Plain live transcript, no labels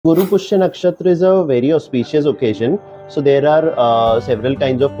Guru Pushya Nakshatra is a very auspicious occasion. So there are several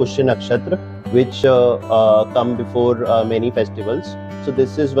kinds of Pushya Nakshatra which come before many festivals. So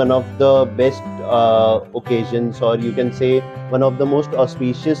this is one of the best occasions, or you can say one of the most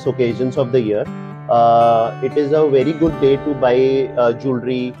auspicious occasions of the year. It is a very good day to buy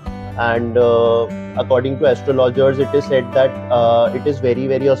jewelry, and according to astrologers, it is said that it is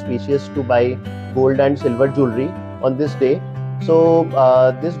very auspicious to buy gold and silver jewelry on this day. So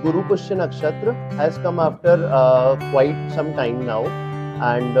this Guru Pushya Nakshatra has come after quite some time now,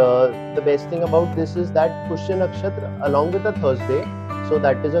 and the best thing about this is that Pushya Nakshatra, along with a Thursday, so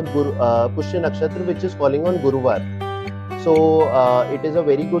that is a Pushya Nakshatra which is falling on Guruvar. So it is a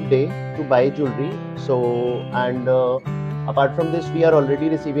very good day to buy jewelry. So and apart from this, we are already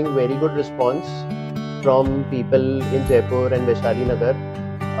receiving very good response from people in Jaipur and Vaishali Nagar.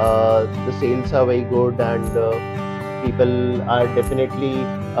 The sales are very good, and people are definitely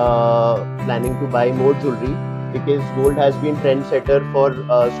planning to buy more jewelry, because gold has been trendsetter for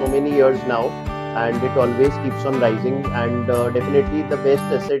so many years now, and it always keeps on rising, and definitely the best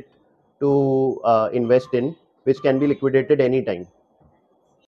asset to invest in, which can be liquidated anytime.